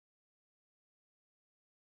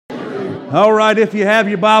All right, if you have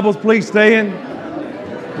your Bibles, please stand.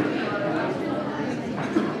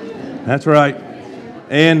 That's right.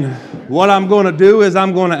 And what I'm going to do is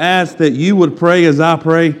I'm going to ask that you would pray as I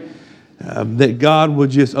pray, that God would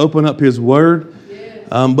just open up His Word.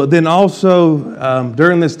 But then also,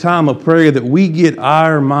 during this time of prayer, that we get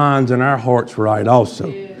our minds and our hearts right also.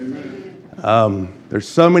 There's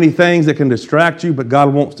so many things that can distract you, but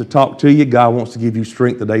God wants to talk to you. God wants to give you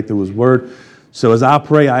strength today through His Word. So as I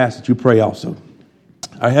pray, I ask that you pray also.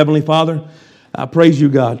 Our Heavenly Father, I praise you,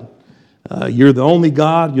 God. You're the only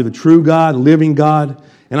God. You're the true God, living God.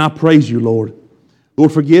 And I praise you, Lord.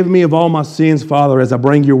 Lord, forgive me of all my sins, Father, as I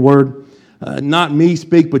bring your word. Not me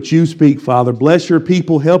speak, but you speak, Father. Bless your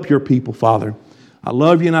people. Help your people, Father. I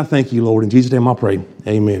love you and I thank you, Lord. In Jesus' name I pray.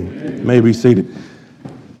 Amen. You may be seated.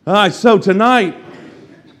 All right, so tonight,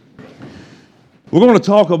 we're going to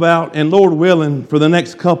talk about, and Lord willing, for the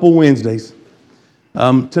next couple Wednesdays,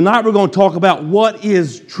 tonight we're going to talk about what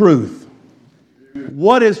is truth.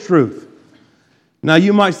 What is truth? Now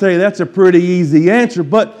you might say that's a pretty easy answer,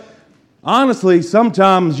 but honestly,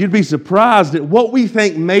 sometimes you'd be surprised at what we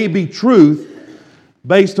think may be truth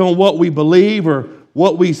based on what we believe or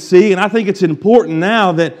what we see. And I think it's important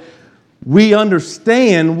now that we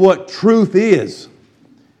understand what truth is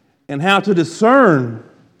and how to discern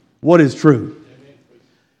what is true.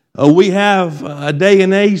 We have a day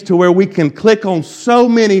and age to where we can click on so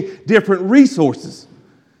many different resources.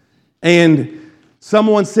 And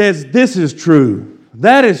someone says, this is true,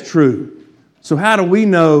 that is true. So how do we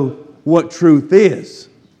know what truth is?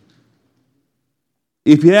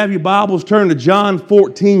 If you have your Bibles, turn to John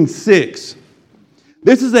 14:6.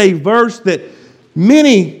 This is a verse that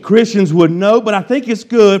many Christians would know, but I think it's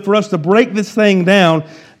good for us to break this thing down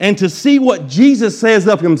and to see what Jesus says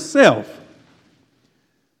of himself.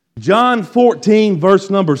 John 14, verse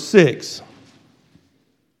number 6.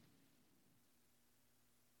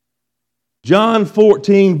 John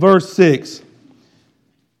 14, verse 6.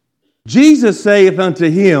 Jesus saith unto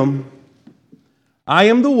him, I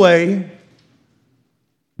am the way,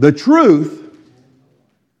 the truth,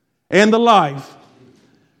 and the life.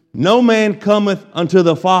 No man cometh unto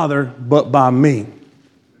the Father but by me.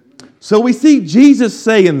 So we see Jesus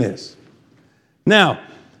saying this. Now,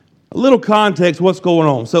 a little context, what's going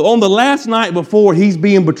on. So on the last night before he's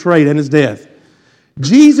being betrayed and his death,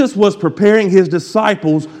 Jesus was preparing his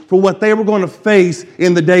disciples for what they were going to face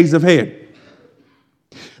in the days ahead.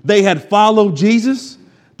 They had followed Jesus.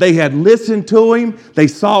 They had listened to him. They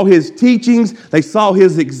saw his teachings. They saw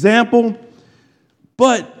his example.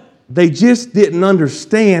 But they just didn't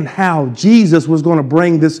understand how Jesus was going to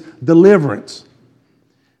bring this deliverance.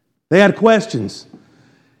 They had questions.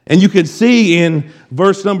 And you can see in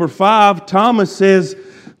verse number 5, Thomas says,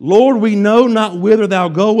 Lord, we know not whither thou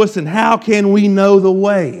goest, and how can we know the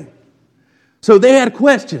way? So they had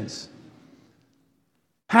questions.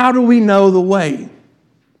 How do we know the way?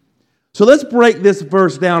 So let's break this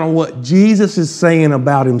verse down on what Jesus is saying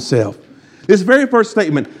about himself. This very first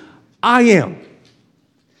statement, I am.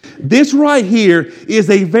 This right here is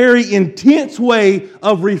a very intense way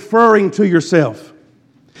of referring to yourself.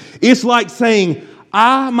 It's like saying,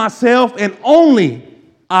 I, myself, and only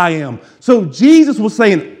I am. So Jesus was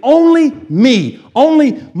saying, only me,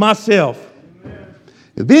 only myself.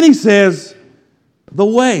 Then he says, the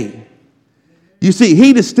way. You see,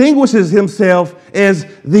 he distinguishes himself as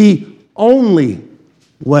the only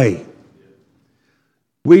way.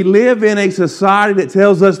 We live in a society that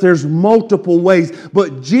tells us there's multiple ways,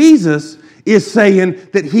 but Jesus is saying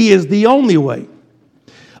that he is the only way.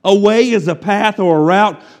 A way is a path or a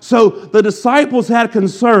route. So the disciples had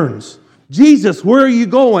concerns. Jesus, where are you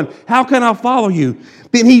going? How can I follow you?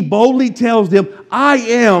 Then he boldly tells them, I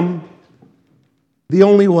am the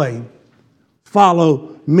only way.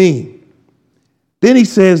 Follow me. Then he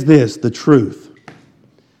says this, the truth.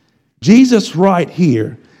 Jesus right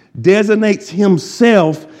here designates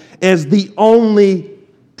himself as the only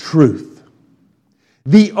truth.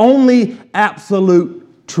 The only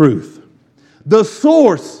absolute truth. The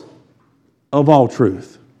source of all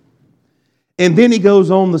truth. And then he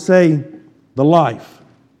goes on to say, the life.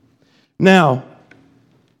 Now,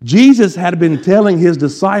 Jesus had been telling his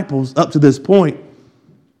disciples up to this point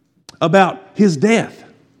about his death,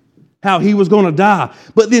 how he was going to die.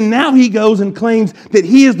 But then now he goes and claims that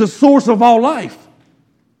he is the source of all life.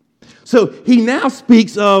 So he now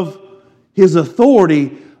speaks of his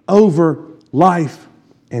authority over life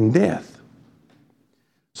and death.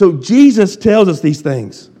 So Jesus tells us these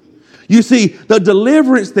things. You see, the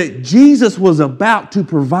deliverance that Jesus was about to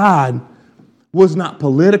provide was not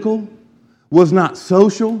political, was not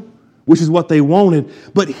social, which is what they wanted,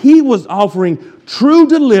 but he was offering true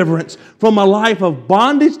deliverance from a life of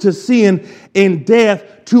bondage to sin and death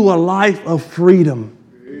to a life of freedom.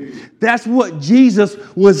 That's what Jesus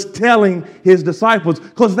was telling his disciples,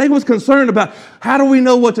 because they was concerned about, how do we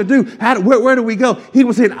know what to do? Where do we go? He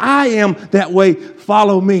was saying, I am that way,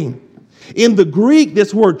 follow me. In the Greek,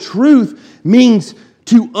 this word truth means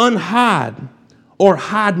to unhide or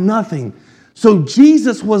hide nothing. So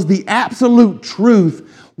Jesus was the absolute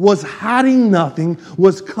truth, was hiding nothing,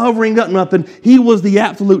 was covering up nothing. He was the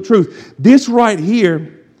absolute truth. This right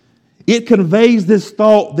here, it conveys this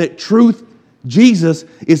thought that truth, Jesus,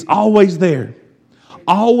 is always there,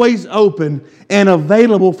 always open and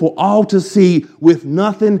available for all to see, with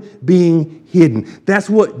nothing being hidden. That's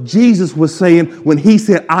what Jesus was saying when he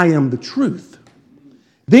said, I am the truth.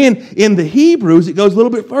 Then in the Hebrews, it goes a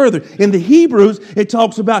little bit further. In the Hebrews, it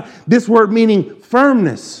talks about this word meaning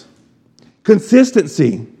firmness,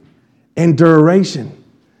 consistency, and duration.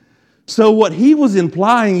 So what he was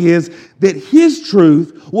implying is that his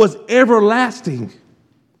truth was everlasting,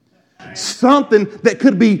 something that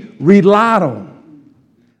could be relied on.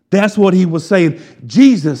 That's what he was saying.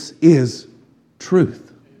 Jesus is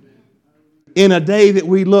truth. In a day that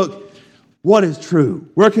we look, what is true?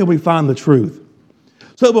 Where can we find the truth?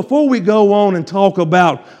 So before we go on and talk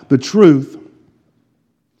about the truth,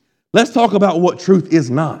 let's talk about what truth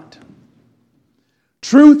is not.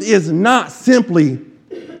 Truth is not simply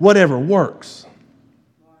whatever works.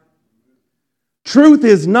 Truth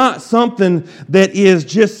is not something that is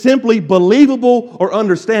just simply believable or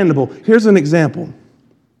understandable. Here's an example.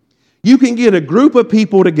 You can get a group of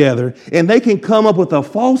people together and they can come up with a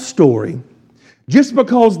false story. Just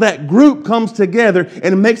because that group comes together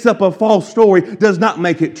and makes up a false story does not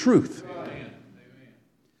make it truth.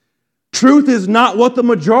 Truth is not what the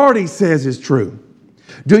majority says is true.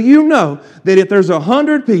 Do you know that if there's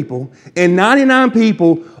 100 people and 99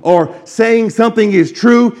 people are saying something is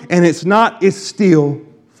true and it's not, it's still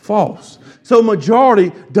false? So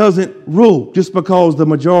majority doesn't rule just because the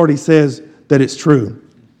majority says that it's true.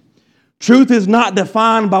 Truth is not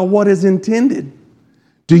defined by what is intended.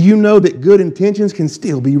 Do you know that good intentions can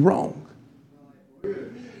still be wrong?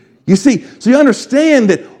 You see, so you understand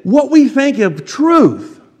that what we think of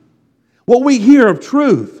truth, what we hear of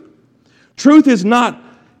truth, truth is not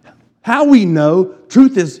how we know,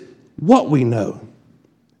 truth is what we know.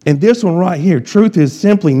 And this one right here, truth is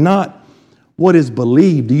simply not what is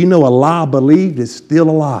believed. Do you know a lie believed is still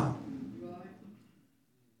a lie?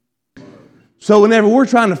 So whenever we're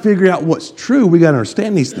trying to figure out what's true, we got to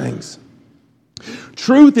understand these things.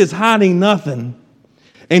 Truth is hiding nothing.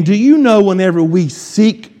 And do you know whenever we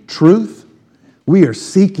seek truth, we are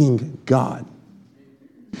seeking God?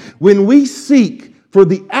 When we seek for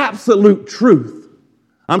the absolute truth,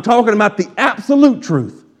 I'm talking about the absolute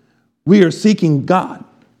truth, we are seeking God.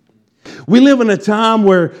 We live in a time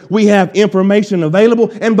where we have information available,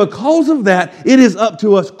 and because of that, it is up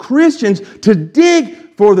to us Christians to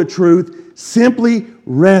dig for the truth, simply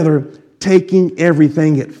rather taking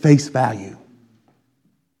everything at face value.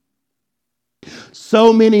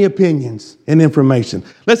 So many opinions and information.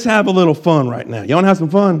 Let's have a little fun right now. You want to have some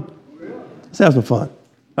fun? Let's have some fun.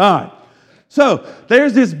 All right. So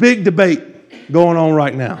there's this big debate going on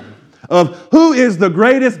right now of who is the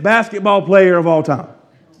greatest basketball player of all time.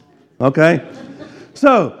 Okay?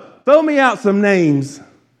 So throw me out some names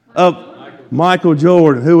of Michael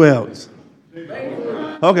Jordan. Who else?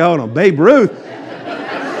 Okay, hold on. Babe Ruth.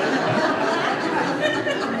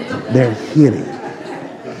 They're kidding.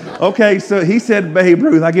 Okay, so he said Babe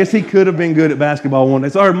Ruth. I guess he could have been good at basketball one day.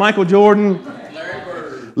 Sorry, Michael Jordan.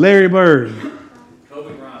 Larry Bird.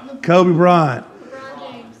 Kobe Bryant.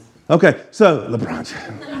 Okay, so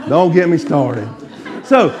LeBron. Don't get me started.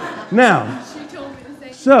 So now,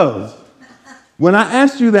 when I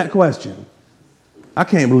asked you that question, I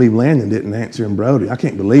can't believe Landon didn't answer and Brody. I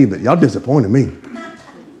can't believe it. Y'all disappointed me.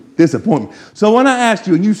 Disappointment. So when I asked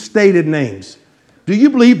you and you stated names, do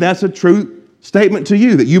you believe that's a true statement to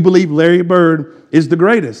you, that you believe Larry Bird is the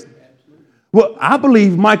greatest? Well, I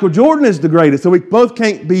believe Michael Jordan is the greatest, so we both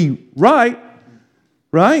can't be right?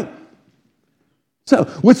 So,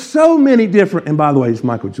 with so many different, and by the way, it's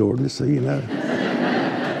Michael Jordan, just so you know.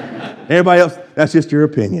 Everybody else, that's just your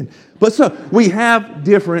opinion. But so, we have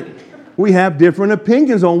different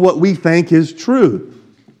opinions on what we think is true.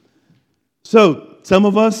 So, some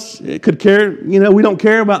of us could care, we don't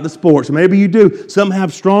care about the sports. Maybe you do. Some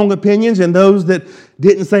have strong opinions, and those that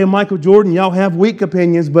didn't say Michael Jordan, y'all have weak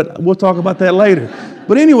opinions, but we'll talk about that later.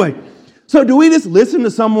 But anyway, so do we just listen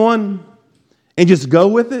to someone and just go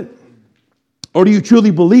with it? Or do you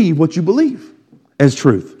truly believe what you believe as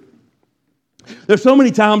truth? There's so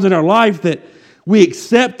many times in our life that we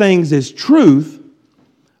accept things as truth,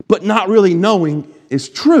 but not really knowing it's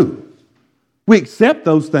true. We accept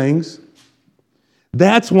those things.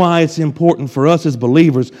 That's why it's important for us as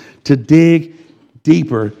believers to dig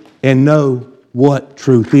deeper and know what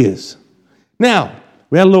truth is. Now,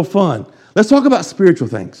 we had a little fun. Let's talk about spiritual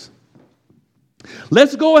things.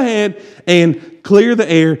 Let's go ahead and clear the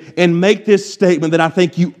air and make this statement that I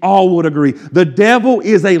think you all would agree. The devil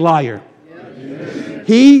is a liar. Yes.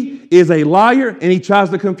 He is a liar and he tries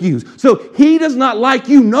to confuse. So he does not like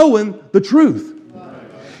you knowing the truth.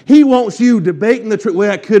 He wants you debating the truth.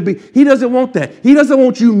 Well, it could be. He doesn't want that. He doesn't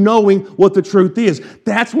want you knowing what the truth is.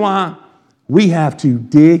 That's why we have to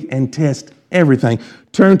dig and test everything.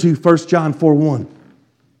 Turn to 1 John 4:1.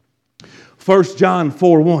 1 John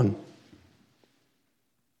 4:1.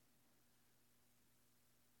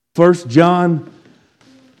 1 John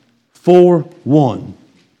 4:1.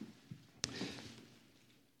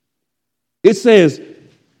 It says,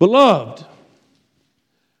 "Beloved,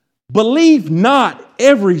 believe not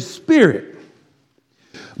every spirit,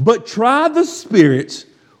 but try the spirits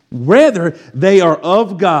whether they are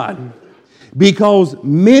of God, because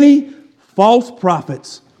many false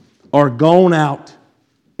prophets are gone out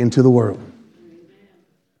into the world."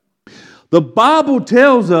 The Bible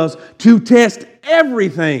tells us to test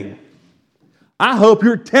everything. I hope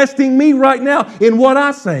you're testing me right now in what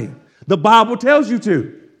I say. The Bible tells you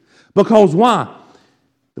to. Because why?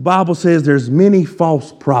 The Bible says there's many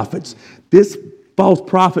false prophets. This false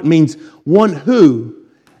prophet means one who,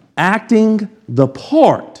 acting the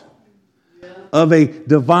part of a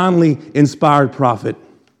divinely inspired prophet,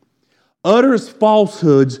 utters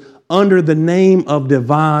falsehoods under the name of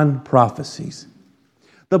divine prophecies.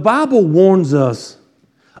 The Bible warns us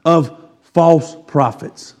of false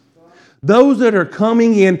prophets. Those that are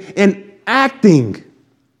coming in and acting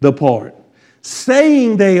the part,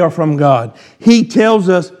 saying they are from God. He tells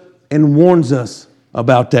us and warns us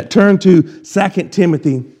about that. Turn to 2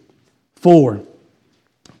 Timothy 4,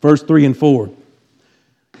 verse 3 and 4.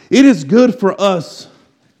 It is good for us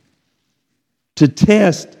to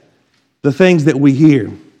test the things that we hear.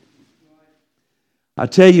 I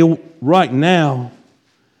tell you right now,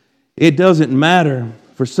 it doesn't matter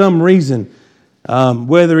for some reason,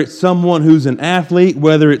 whether it's someone who's an athlete,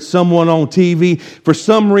 whether it's someone on TV, for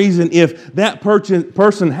some reason, if that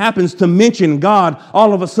person happens to mention God,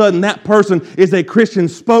 all of a sudden that person is a Christian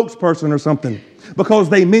spokesperson or something because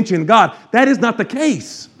they mention God. That is not the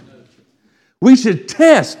case. We should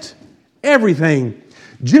test everything.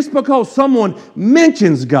 Just because someone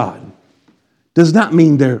mentions God does not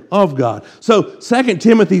mean they're of God. So 2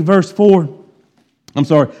 Timothy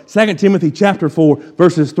chapter 4,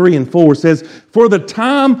 verses 3 and 4 says, "For the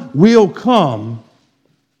time will come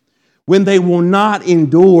when they will not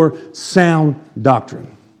endure sound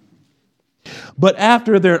doctrine, but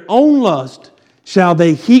after their own lust shall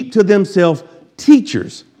they heap to themselves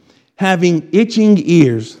teachers, having itching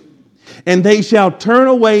ears. And they shall turn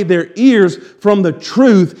away their ears from the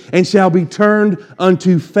truth and shall be turned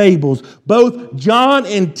unto fables." Both John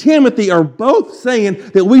and Timothy are both saying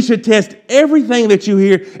that we should test everything that you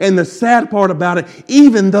hear. And the sad part about it,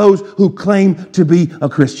 even those who claim to be a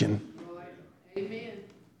Christian. Amen.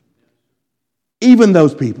 Even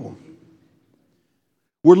those people.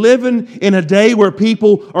 We're living in a day where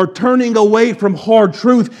people are turning away from hard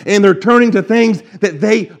truth and they're turning to things that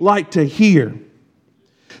they like to hear.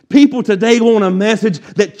 People today want a message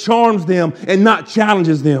that charms them and not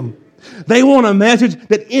challenges them. They want a message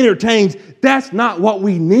that entertains. That's not what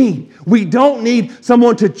we need. We don't need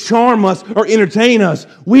someone to charm us or entertain us.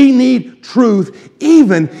 We need truth,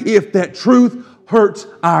 even if that truth hurts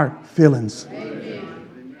our feelings.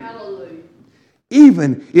 Amen. Hallelujah.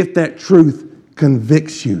 Even if that truth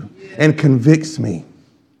convicts you and convicts me.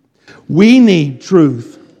 We need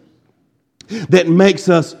truth that makes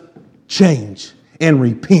us change and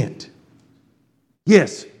repent.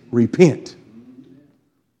 Yes, repent.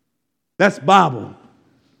 That's Bible.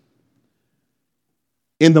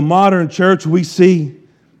 In the modern church, we see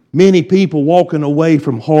many people walking away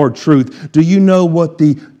from hard truth. Do you know what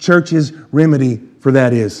the church's remedy for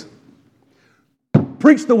that is?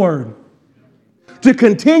 Preach the word. To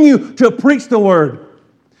continue to preach the word.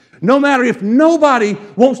 No matter if nobody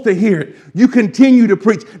wants to hear it, you continue to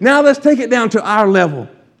preach. Now let's take it down to our level.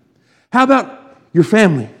 How about your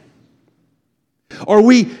family? Are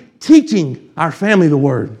we teaching our family the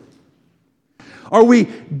word? Are we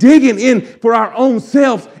digging in for our own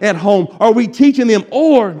selves at home? Are we teaching them?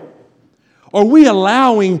 Or are we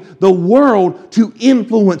allowing the world to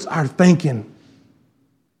influence our thinking?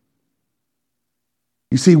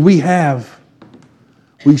 You see, we have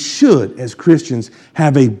We should, as Christians,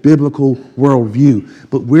 have a biblical worldview,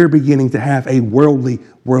 but we're beginning to have a worldly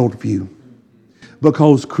worldview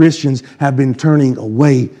because Christians have been turning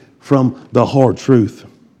away from the hard truth.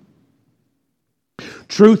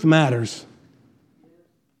 Truth matters.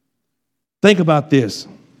 Think about this.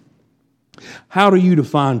 How do you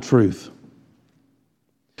define truth?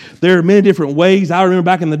 There are many different ways. I remember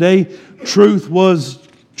back in the day, truth was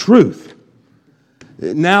truth.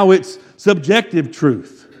 Now it's subjective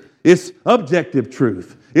truth. It's objective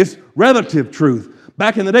truth. It's relative truth.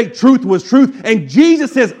 Back in the day, truth was truth. And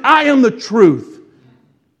Jesus says, I am the truth.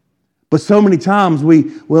 But so many times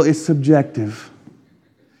it's subjective.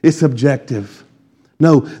 It's subjective.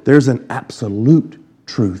 No, there's an absolute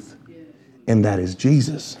truth. And that is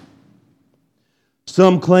Jesus.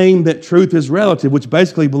 Some claim that truth is relative, which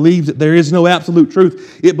basically believes that there is no absolute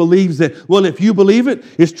truth. It believes that, well, if you believe it,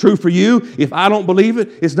 it's true for you. If I don't believe it,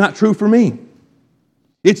 it's not true for me.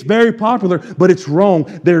 It's very popular, but it's wrong.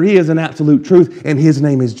 There is an absolute truth, and His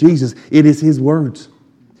name is Jesus. It is His words.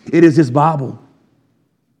 It is His Bible.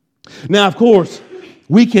 Now, of course,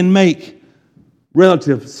 we can make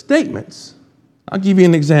relative statements. I'll give you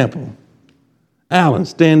an example. Alan,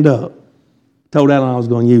 stand up. Told Alan I was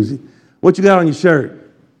going to use it. What you got on your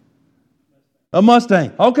shirt? A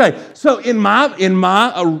Mustang. Okay, so in my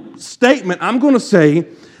statement, I'm going to say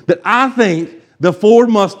that I think the Ford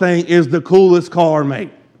Mustang is the coolest car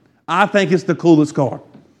made. I think it's the coolest car.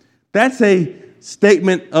 That's a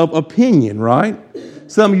statement of opinion, right?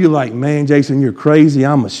 Some of you are like, man, Jason, you're crazy.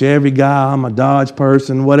 I'm a Chevy guy. I'm a Dodge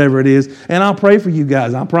person, whatever it is. And I'll pray for you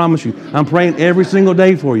guys. I promise you. I'm praying every single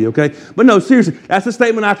day for you, okay? But no, seriously, that's a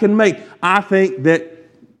statement I can make. I think that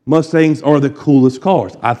Mustangs are the coolest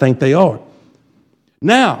cars. I think they are.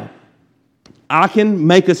 Now, I can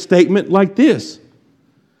make a statement like this.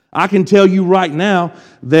 I can tell you right now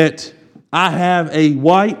that I have a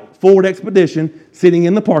white Ford Expedition sitting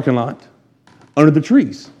in the parking lot under the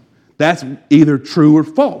trees. That's either true or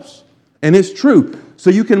false. And it's true. So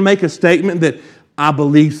you can make a statement that I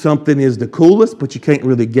believe something is the coolest, but you can't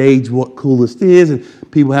really gauge what coolest is,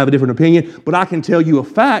 and people have a different opinion. But I can tell you a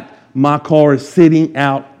fact. My car is sitting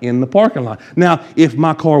out in the parking lot. Now, if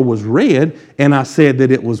my car was red and I said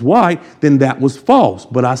that it was white, then that was false.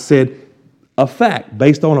 But I said a fact,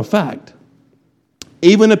 based on a fact.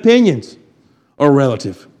 Even opinions are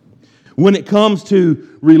relative. When it comes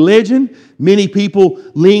to religion, many people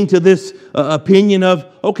lean to this opinion of,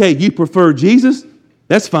 okay, you prefer Jesus?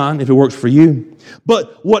 That's fine if it works for you.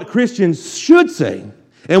 But what Christians should say,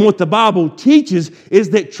 and what the Bible teaches,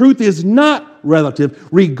 is that truth is not relative,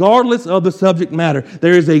 regardless of the subject matter.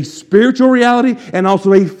 There is a spiritual reality and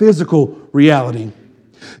also a physical reality.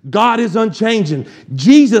 God is unchanging.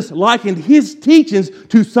 Jesus likened His teachings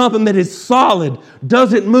to something that is solid,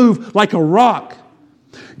 doesn't move like a rock.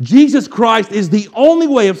 Jesus Christ is the only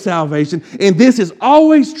way of salvation, and this is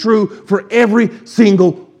always true for every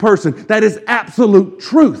single person. That is absolute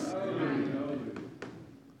truth.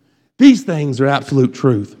 These things are absolute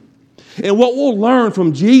truth. And what we'll learn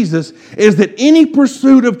from Jesus is that any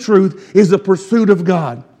pursuit of truth is a pursuit of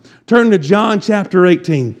God. Turn to John chapter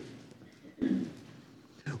 18.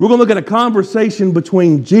 We're going to look at a conversation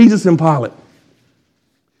between Jesus and Pilate.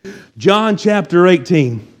 John chapter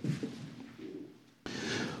 18,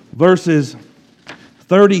 verses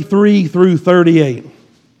 33 through 38.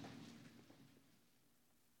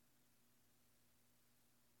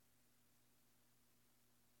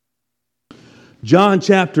 John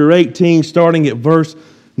chapter 18, starting at verse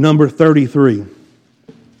number 33.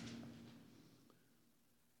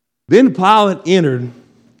 Then Pilate entered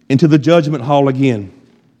into the judgment hall again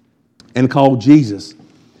and called Jesus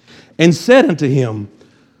and said unto him,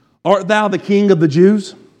 Art thou the King of the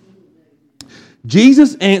Jews?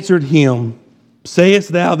 Jesus answered him,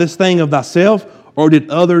 Sayest thou this thing of thyself, or did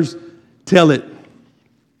others tell it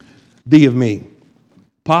thee of me?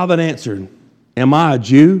 Pilate answered, Am I a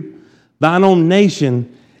Jew? Thine own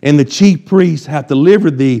nation and the chief priests have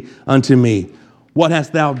delivered thee unto me. What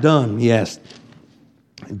hast thou done? He asked.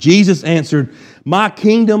 Jesus answered, My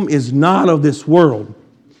kingdom is not of this world.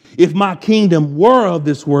 If my kingdom were of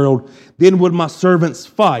this world, then would my servants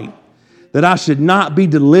fight, that I should not be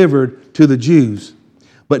delivered to the Jews.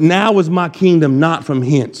 But now is my kingdom not from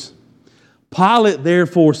hence. Pilate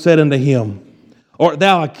therefore said unto him, Art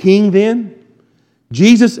thou a king then?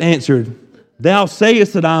 Jesus answered, Thou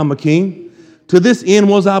sayest that I am a king. To this end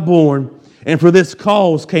was I born, and for this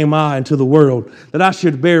cause came I into the world, that I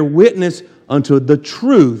should bear witness unto the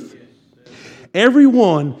truth.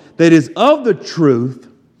 Everyone that is of the truth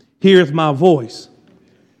heareth my voice.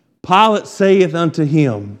 Pilate saith unto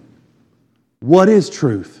him, What is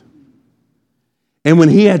truth? And when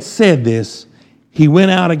he had said this, he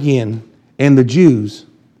went out again, and the Jews,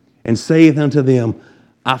 and saith unto them,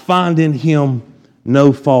 I find in him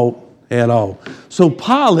no fault at all. So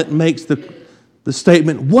Pilate makes the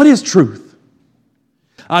statement, what is truth?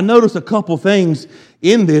 I noticed a couple things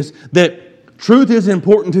in this, that truth is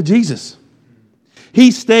important to Jesus.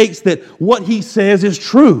 He states that what he says is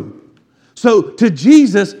true. So to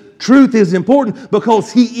Jesus, truth is important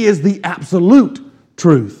because he is the absolute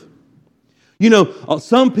truth. You know,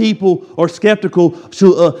 some people are skeptical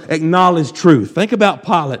to acknowledge truth. Think about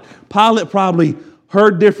Pilate. Pilate probably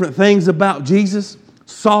heard different things about Jesus,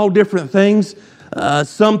 saw different things.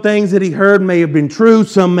 Some things that he heard may have been true,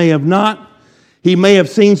 some may have not. He may have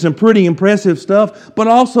seen some pretty impressive stuff, but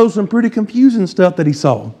also some pretty confusing stuff that he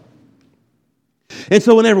saw. And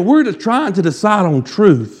so whenever we're just trying to decide on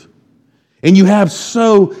truth, and you have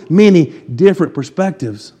so many different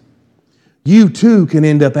perspectives, you too can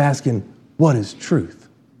end up asking, what is truth?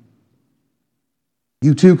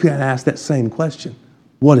 You too can ask that same question.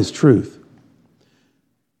 What is truth?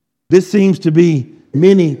 This seems to be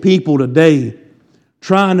many people today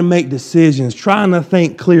trying to make decisions, trying to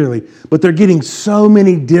think clearly, but they're getting so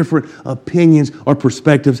many different opinions or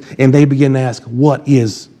perspectives, and they begin to ask, what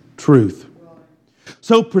is truth?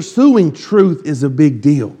 So pursuing truth is a big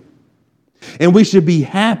deal. And we should be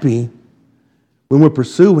happy when we're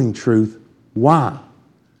pursuing truth. Why?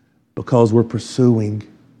 Because we're pursuing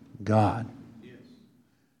God. Yes.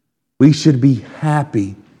 We should be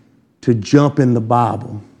happy to jump in the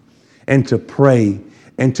Bible and to pray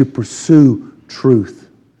and to pursue truth.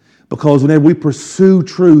 Because whenever we pursue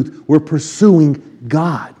truth, we're pursuing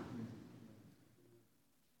God.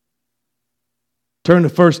 Turn to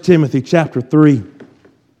 1 Timothy chapter 3.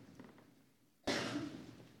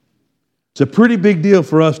 It's a pretty big deal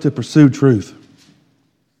for us to pursue truth.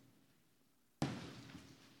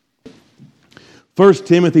 1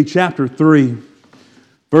 Timothy chapter 3,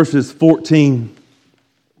 verses 14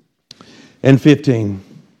 and 15.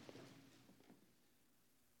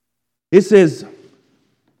 It says,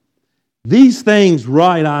 these things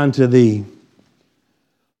write I unto thee,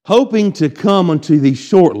 hoping to come unto thee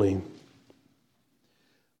shortly.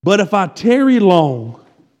 But if I tarry long,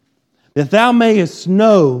 that thou mayest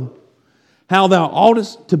know how thou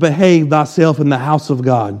oughtest to behave thyself in the house of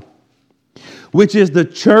God, which is the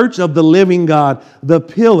church of the living God, the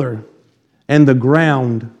pillar and the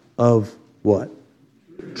ground of what?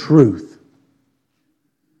 Truth.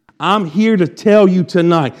 I'm here to tell you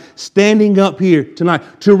tonight, standing up here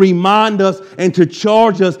tonight, to remind us and to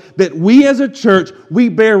charge us that we as a church, we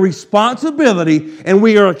bear responsibility and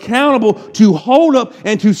we are accountable to hold up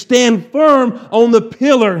and to stand firm on the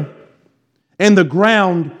pillar and the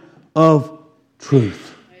ground of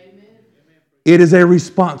truth. Amen. It is a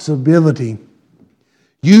responsibility.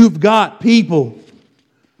 You've got people,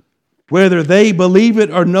 whether they believe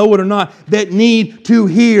it or know it or not, that need to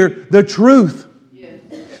hear the truth.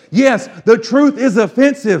 Yes, the truth is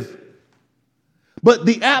offensive. But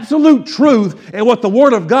the absolute truth and what the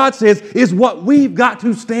Word of God says is what we've got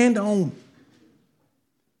to stand on.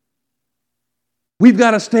 We've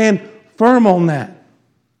got to stand firm on that.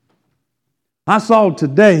 I saw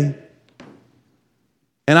today,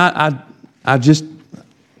 and I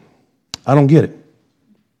don't get it.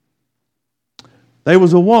 There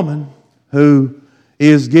was a woman who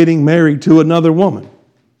is getting married to another woman.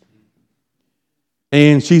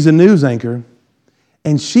 And she's a news anchor.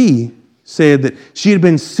 And she said that she had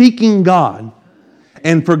been seeking God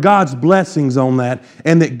and for God's blessings on that,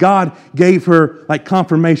 and that God gave her like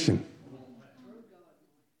confirmation.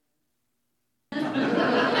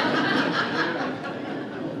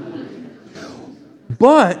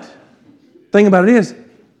 But thing about it is,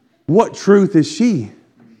 what truth is she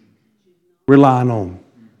relying on?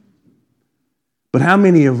 But how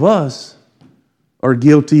many of us are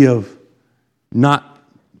guilty of not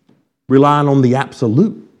relying on the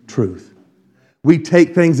absolute truth? We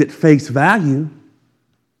take things at face value,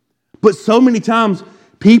 but so many times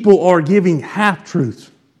people are giving half-truths.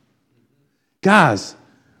 Guys,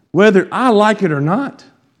 whether I like it or not,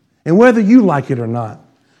 and whether you like it or not,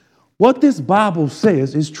 what this Bible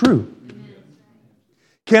says is true.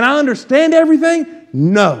 Can I understand everything?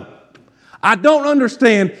 No. I don't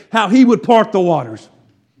understand how he would part the waters.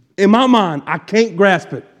 In my mind, I can't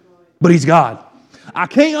grasp it. But he's God. I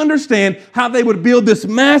can't understand how they would build this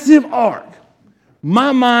massive ark.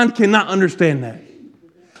 My mind cannot understand that.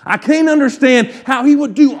 I can't understand how he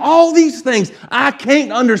would do all these things. I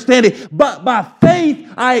can't understand it. But by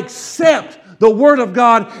faith, I accept the Word of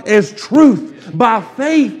God as truth. By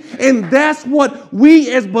faith. And that's what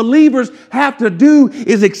we as believers have to do,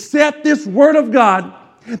 is accept this Word of God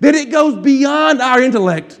That it goes beyond our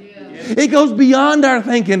intellect. It goes beyond our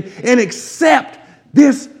thinking, and accept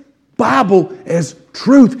this Bible as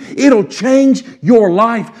truth. It'll change your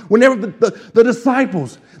life. Whenever the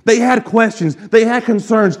disciples, they had questions, they had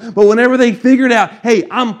concerns, but whenever they figured out, hey,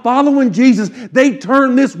 I'm following Jesus, they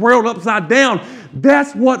turned this world upside down.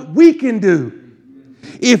 That's what we can do.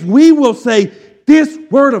 If we will say, this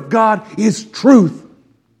Word of God is truth,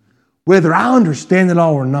 whether I understand it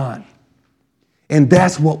all or not. And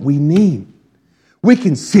that's what we need. We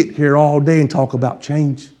can sit here all day and talk about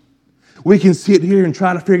change. We can sit here and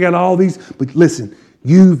try to figure out all these, but listen,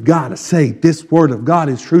 you've got to say this Word of God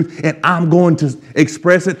is truth, and I'm going to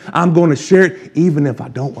express it. I'm going to share it, even if I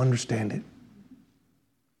don't understand it.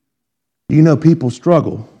 You know, people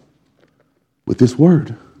struggle with this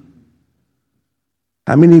Word.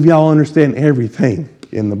 How many of y'all understand everything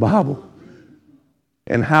in the Bible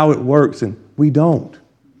and how it works? And we don't.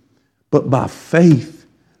 But by faith,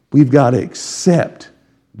 we've got to accept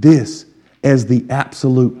this as the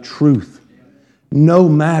absolute truth. No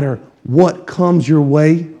matter what comes your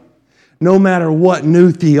way, no matter what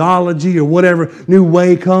new theology or whatever new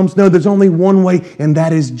way comes, no, there's only one way, and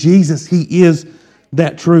that is Jesus. He is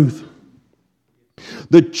that truth.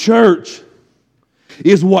 The church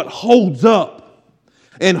is what holds up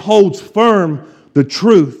and holds firm the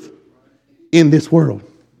truth in this world.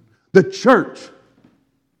 The church.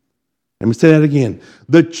 Let me say that again.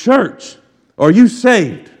 The church. Are you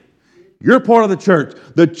saved? You're part of the church.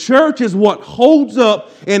 The church is what holds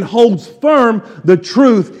up and holds firm the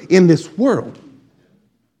truth in this world.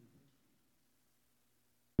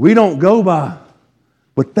 We don't go by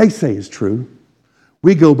what they say is true.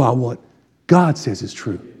 We go by what God says is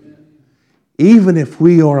true. Even if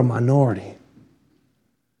we are a minority,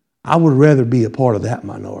 I would rather be a part of that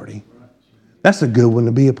minority. That's a good one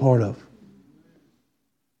to be a part of.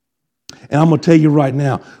 And I'm going to tell you right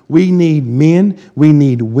now, we need men, we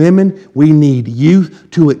need women, we need youth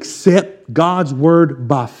to accept God's word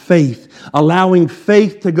by faith, allowing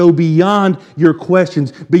faith to go beyond your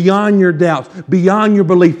questions, beyond your doubts, beyond your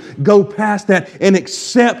belief. Go past that and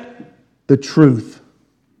accept the truth.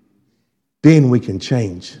 Then we can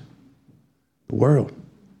change the world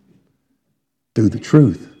through the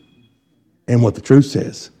truth and what the truth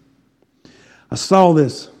says. I saw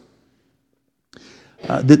this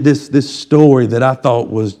story that I thought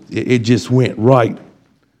was, it just went right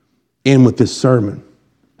in with this sermon.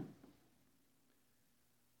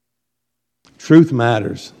 Truth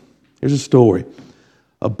matters. Here's a story.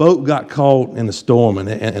 A boat got caught in a storm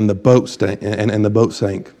and the boat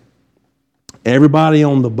sank. Everybody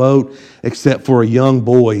on the boat except for a young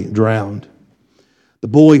boy drowned. The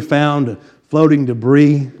boy found floating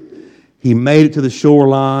debris. He made it to the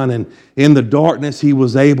shoreline, and in the darkness, he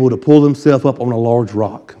was able to pull himself up on a large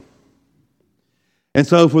rock. And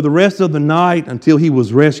so for the rest of the night, until he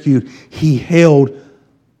was rescued, he held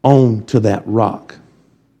on to that rock.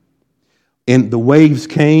 And the waves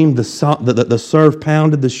came, the surf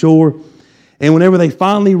pounded the shore, and whenever they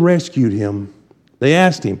finally rescued him, they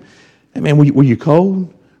asked him, "Hey man, were you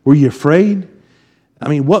cold? Were you afraid? I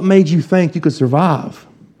mean, what made you think you could survive?"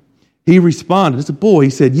 He responded, as a boy, he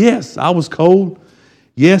said, "Yes, I was cold.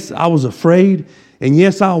 Yes, I was afraid. And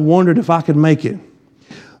yes, I wondered if I could make it.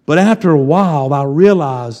 But after a while, I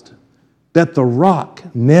realized that the rock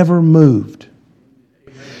never moved.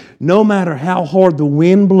 No matter how hard the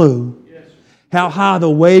wind blew, how high the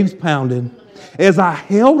waves pounded, as I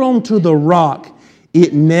held on to the rock,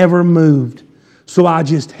 it never moved. So I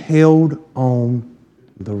just held on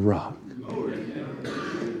the rock."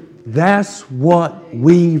 That's what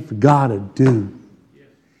we've got to do.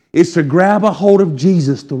 It's to grab a hold of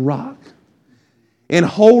Jesus, the rock, and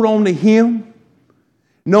hold on to Him.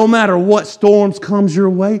 No matter what storms comes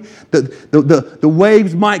your way, the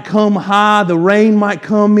waves might come high, the rain might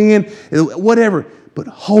come in, whatever, but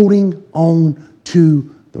holding on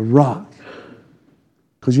to the rock.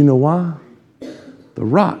 Because you know why? The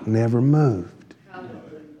rock never moved.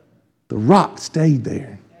 The rock stayed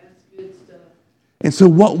there. And so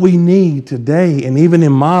what we need today, and even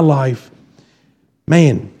in my life,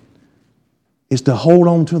 man, is to hold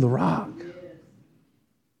on to the rock.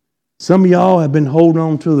 Some of y'all have been holding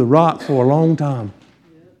on to the rock for a long time.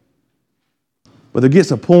 But there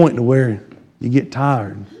gets a point to where you get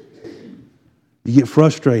tired. You get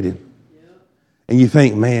frustrated. And you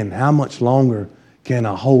think, man, how much longer can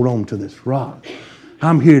I hold on to this rock?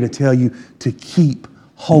 I'm here to tell you to keep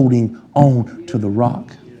holding on to the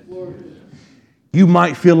rock. You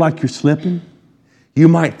might feel like you're slipping. You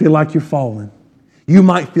might feel like you're falling. You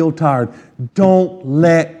might feel tired. Don't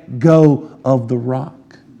let go of the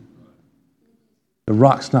rock. The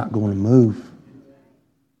rock's not going to move.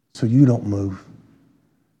 so you don't move.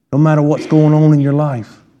 No matter what's going on in your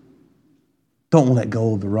life, don't let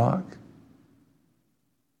go of the rock.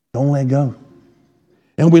 Don't let go.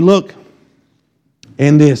 And we look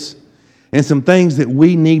in this, and some things that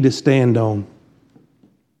we need to stand on.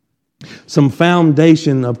 Some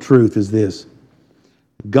foundation of truth is this: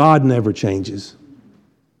 God never changes.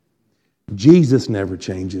 Jesus never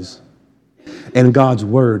changes. And God's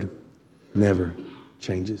word never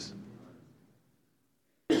changes.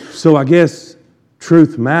 So I guess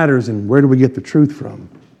truth matters, and where do we get the truth from?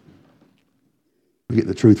 We get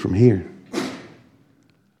the truth from here.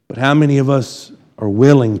 But how many of us are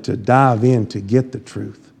willing to dive in to get the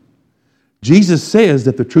truth? Jesus says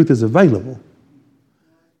that the truth is available,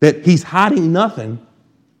 that he's hiding nothing.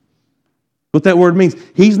 What that word means,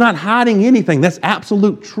 he's not hiding anything. That's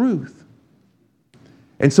absolute truth.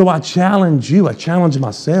 And so I challenge you, I challenge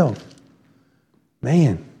myself.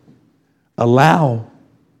 Man, allow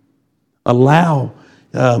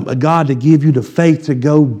God to give you the faith to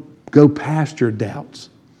go past your doubts,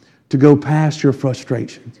 to go past your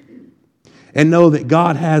frustrations. And know that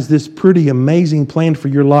God has this pretty amazing plan for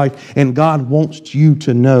your life, and God wants you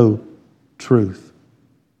to know truth.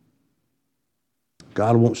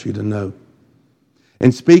 God wants you to know.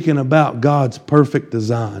 And speaking about God's perfect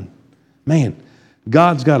design, man,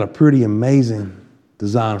 God's got a pretty amazing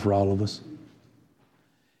design for all of us.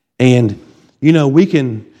 And, you know, we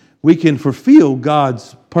can fulfill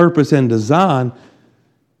God's purpose and design,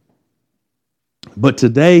 but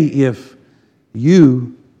today, if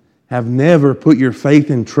you have never put your faith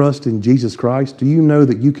and trust in Jesus Christ, do you know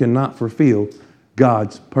that you cannot fulfill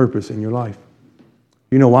God's purpose in your life?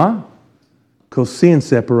 You know why? Because sin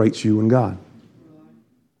separates you and God.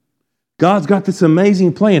 God's got this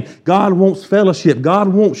amazing plan. God wants fellowship. God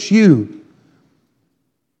wants you.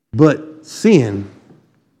 But sin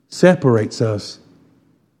separates us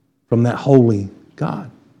from that holy God,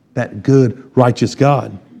 that good, righteous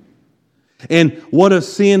God. And what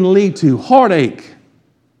does sin lead to? Heartache,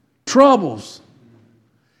 troubles.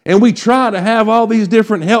 And we try to have all these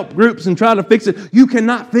different help groups and try to fix it. You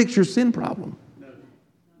cannot fix your sin problem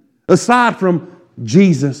aside from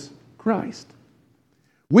Jesus Christ.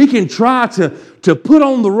 We can try to put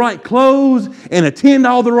on the right clothes and attend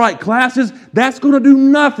all the right classes. That's going to do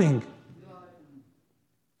nothing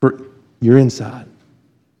for your inside.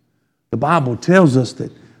 The Bible tells us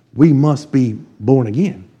that we must be born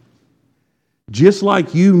again. Just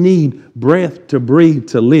like you need breath to breathe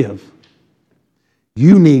to live,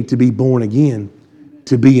 you need to be born again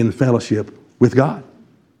to be in fellowship with God.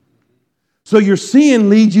 So your sin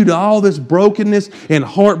leads you to all this brokenness and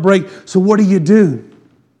heartbreak. So what do?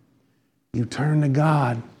 You turn to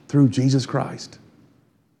God through Jesus Christ.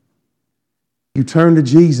 You turn to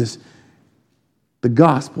Jesus, the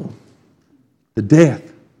gospel, the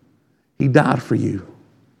death. He died for you.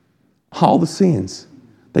 All the sins.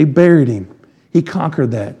 They buried him. He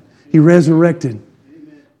conquered that. He resurrected.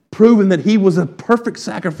 Amen. Proving that he was a perfect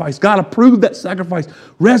sacrifice. God approved that sacrifice.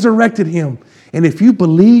 Resurrected him. And if you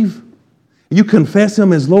believe, you confess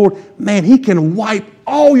him as Lord, man, he can wipe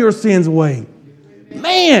all your sins away. Amen.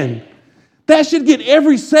 Man, that should get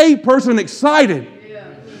every saved person excited. Yeah.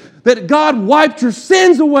 That God wiped your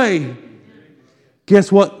sins away. Guess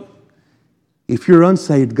what? If you're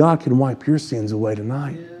unsaved, God can wipe your sins away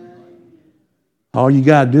tonight. Yeah. All you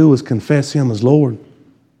got to do is confess him as Lord.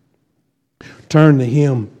 Turn to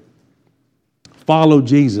him. Follow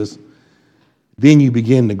Jesus. Then you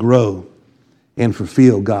begin to grow and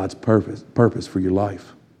fulfill God's purpose for your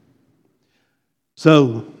life.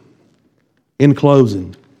 So, in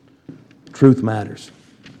closing, truth matters.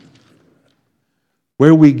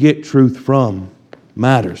 Where we get truth from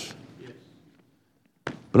matters.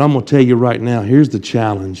 But I'm going to tell you right now, here's the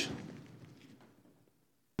challenge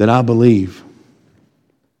that I believe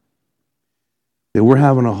that we're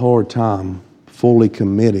having a hard time fully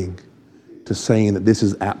committing to saying that this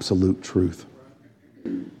is absolute truth.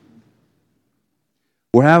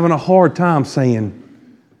 We're having a hard time saying,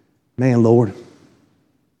 man, Lord,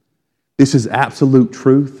 this is absolute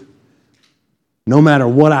truth. No matter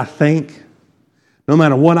what I think, no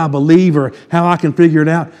matter what I believe or how I can figure it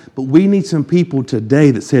out. But we need some people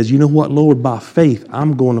today that says, you know what, Lord, by faith,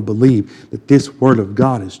 I'm going to believe that this word of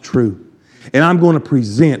God is true. And I'm going to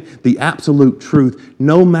present the absolute truth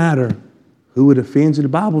no matter who it offends you. The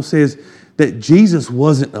Bible says that Jesus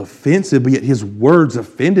wasn't offensive, but yet his words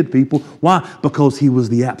offended people. Why? Because he was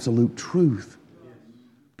the absolute truth.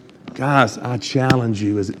 Guys, I challenge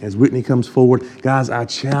you as Whitney comes forward. Guys, I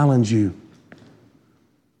challenge you.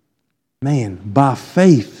 Man, by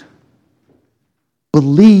faith,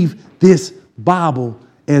 believe this Bible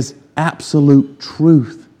as absolute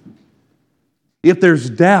truth. If there's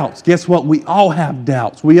doubts, guess what? We all have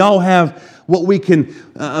doubts. We all have what we can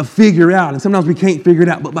figure out. And sometimes we can't figure it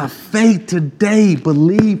out. But by faith today,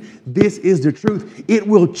 believe this is the truth. It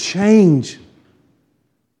will change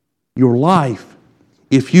your life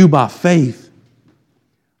if you, by faith.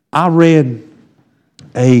 I read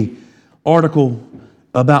an article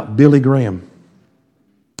about Billy Graham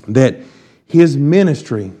that his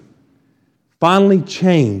ministry finally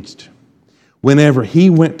changed whenever he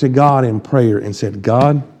went to God in prayer and said,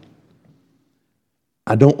 God,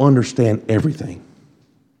 I don't understand everything.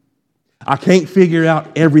 I can't figure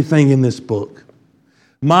out everything in this book.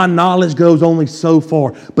 My knowledge goes only so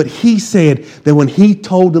far. But he said that when he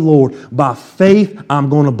told the Lord, by faith, I'm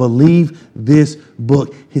going to believe this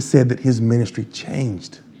book, he said that his ministry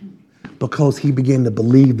changed because he began to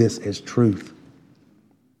believe this as truth.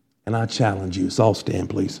 And I challenge you. So all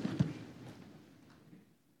stand, please.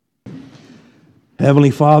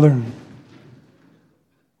 Heavenly Father,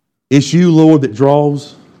 it's you, Lord, that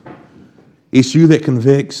draws. It's you that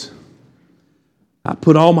convicts. I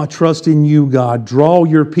put all my trust in you, God. Draw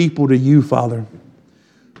your people to you, Father.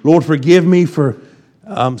 Lord, forgive me for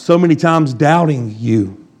so many times doubting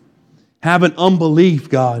you, having unbelief,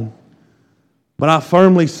 God. But I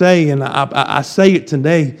firmly say, and I say it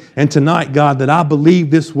today and tonight, God, that I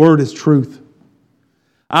believe this word is truth.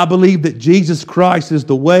 I believe that Jesus Christ is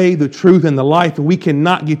the way, the truth, and the life, and we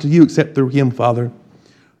cannot get to you except through him, Father.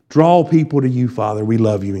 Draw people to you, Father. We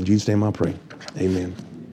love you. In Jesus' name I pray. Amen.